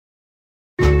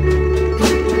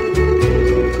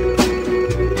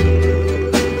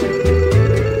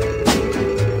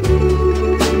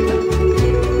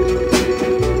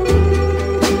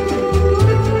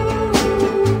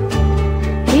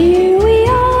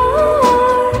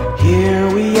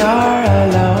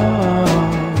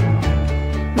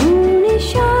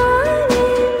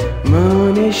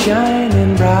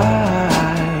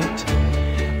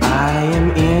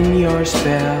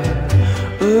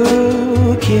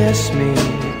kiss me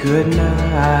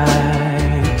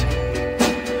goodnight.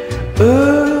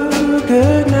 Ooh,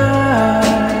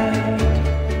 goodnight.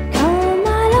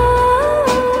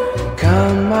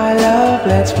 Come my love,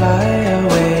 let's fly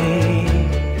away.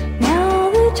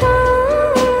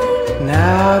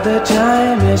 Now the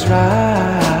time is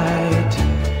right.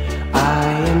 I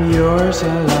am yours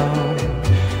alone.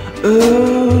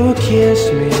 Ooh, kiss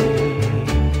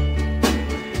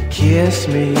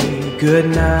me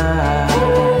goodnight.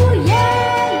 Ooh,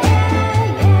 yeah,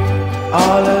 yeah, yeah.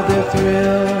 All of the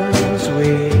thrills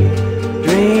we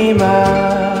dream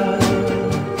of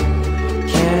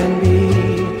can be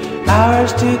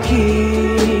ours to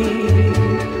keep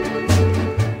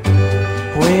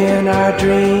when our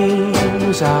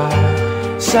dreams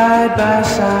are side by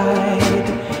side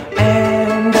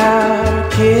and our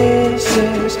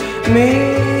kisses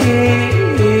meet.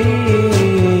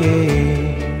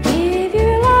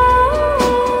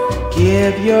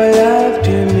 Give your love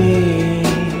to me.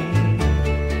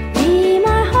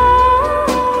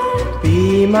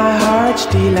 Be my heart's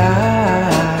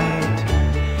delight.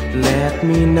 Let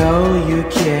me know you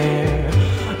care.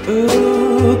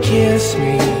 Ooh, kiss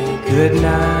me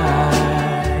goodnight.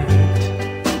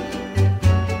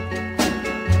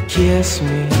 Kiss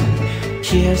me,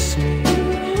 kiss me,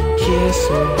 kiss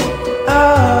me.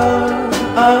 Oh,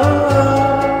 oh,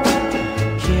 oh.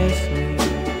 Kiss me.